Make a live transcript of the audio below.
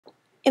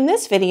In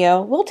this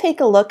video, we'll take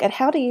a look at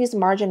how to use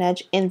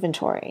MarginEdge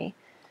inventory.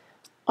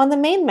 On the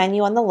main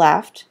menu on the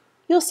left,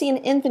 you'll see an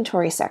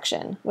inventory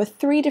section with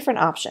 3 different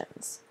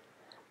options.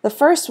 The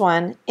first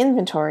one,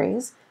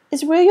 inventories,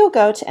 is where you'll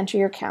go to enter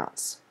your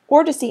counts,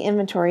 or to see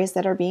inventories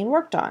that are being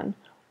worked on,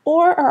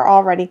 or are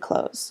already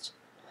closed.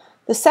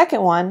 The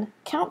second one,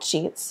 count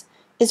sheets,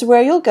 is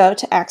where you'll go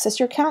to access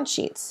your count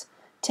sheets,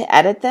 to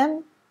edit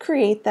them,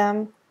 create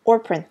them, or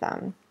print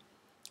them.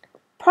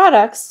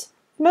 Products,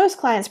 most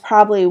clients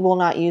probably will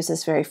not use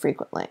this very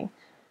frequently.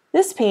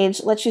 This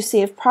page lets you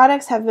see if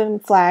products have been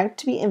flagged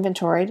to be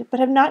inventoried but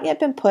have not yet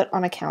been put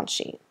on a count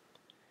sheet.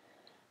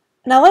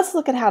 Now let's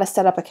look at how to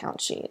set up a count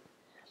sheet.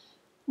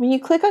 When you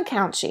click on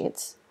count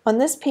sheets, on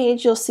this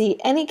page you'll see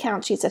any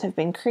count sheets that have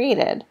been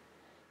created.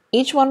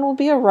 Each one will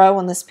be a row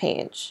on this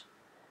page.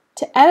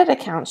 To edit a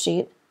count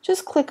sheet,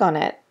 just click on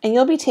it and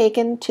you'll be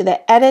taken to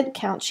the Edit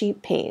Count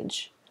Sheet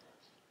page.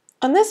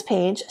 On this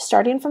page,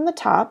 starting from the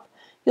top,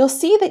 you'll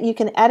see that you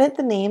can edit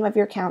the name of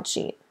your count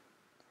sheet.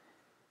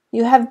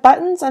 You have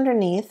buttons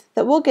underneath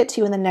that we'll get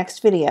to in the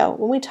next video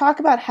when we talk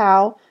about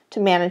how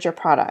to manage your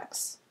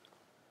products.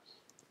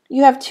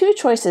 You have 2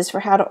 choices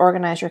for how to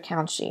organize your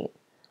count sheet: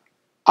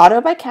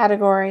 auto by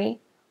category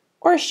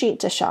or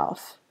sheet to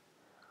shelf.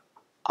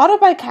 Auto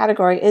by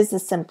category is the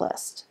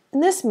simplest.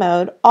 In this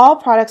mode, all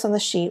products on the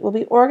sheet will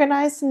be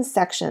organized in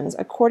sections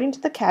according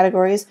to the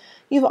categories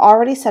you've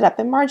already set up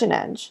in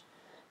MarginEdge.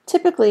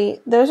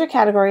 Typically, those are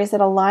categories that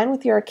align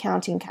with your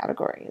accounting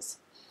categories.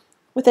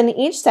 Within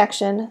each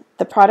section,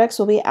 the products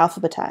will be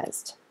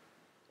alphabetized.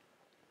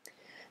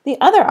 The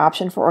other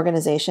option for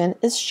organization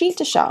is sheet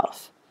to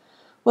shelf.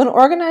 When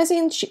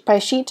organizing by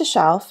sheet to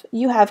shelf,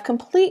 you have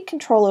complete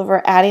control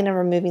over adding and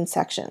removing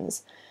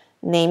sections,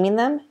 naming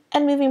them,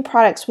 and moving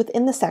products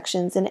within the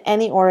sections in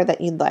any order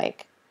that you'd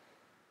like.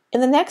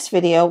 In the next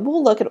video,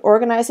 we'll look at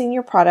organizing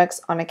your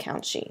products on a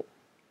count sheet.